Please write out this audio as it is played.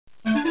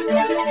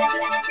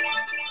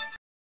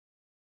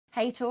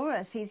Hey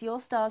Taurus, here's your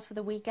stars for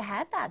the week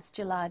ahead. That's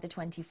July the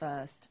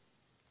 21st.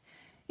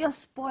 You're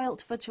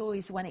spoilt for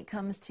choice when it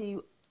comes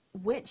to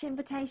which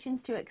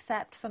invitations to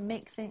accept for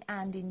mixing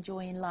and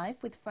enjoying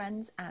life with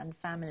friends and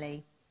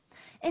family.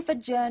 If a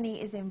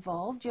journey is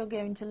involved, you're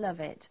going to love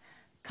it.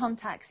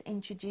 Contacts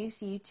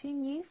introduce you to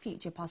new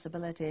future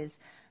possibilities.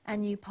 A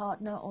new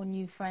partner or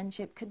new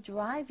friendship could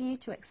drive you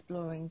to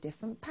exploring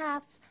different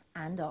paths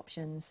and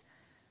options.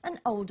 An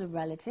older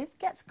relative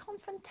gets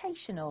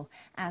confrontational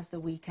as the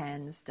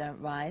weekends don't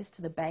rise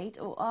to the bait,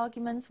 or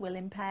arguments will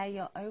impair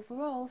your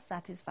overall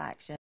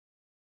satisfaction.